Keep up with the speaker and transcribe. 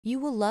You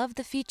will love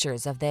the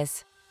features of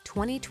this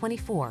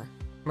 2024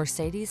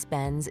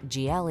 Mercedes-Benz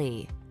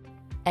GLE.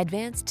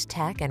 Advanced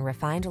tech and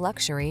refined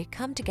luxury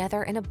come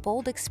together in a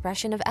bold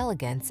expression of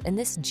elegance in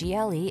this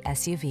GLE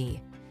SUV.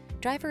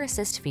 Driver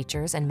assist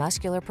features and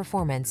muscular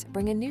performance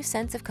bring a new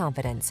sense of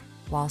confidence,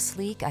 while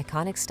sleek,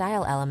 iconic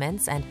style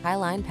elements and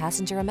highline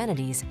passenger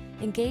amenities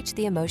engage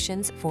the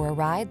emotions for a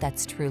ride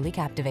that's truly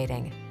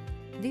captivating.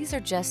 These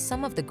are just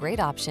some of the great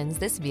options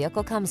this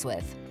vehicle comes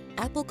with: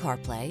 Apple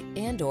CarPlay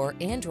and/or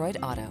Android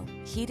Auto,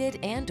 heated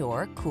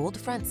and/or cooled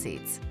front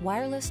seats,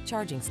 wireless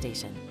charging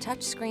station,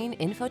 touchscreen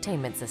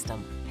infotainment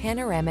system,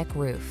 panoramic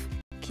roof,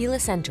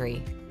 keyless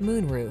entry,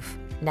 moonroof,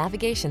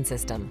 navigation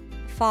system,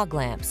 fog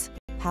lamps,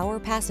 power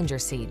passenger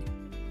seat.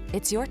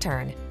 It's your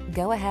turn.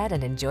 Go ahead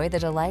and enjoy the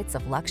delights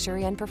of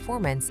luxury and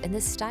performance in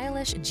this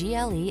stylish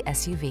GLE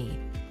SUV.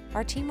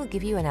 Our team will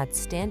give you an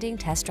outstanding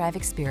test drive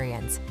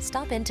experience.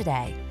 Stop in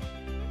today.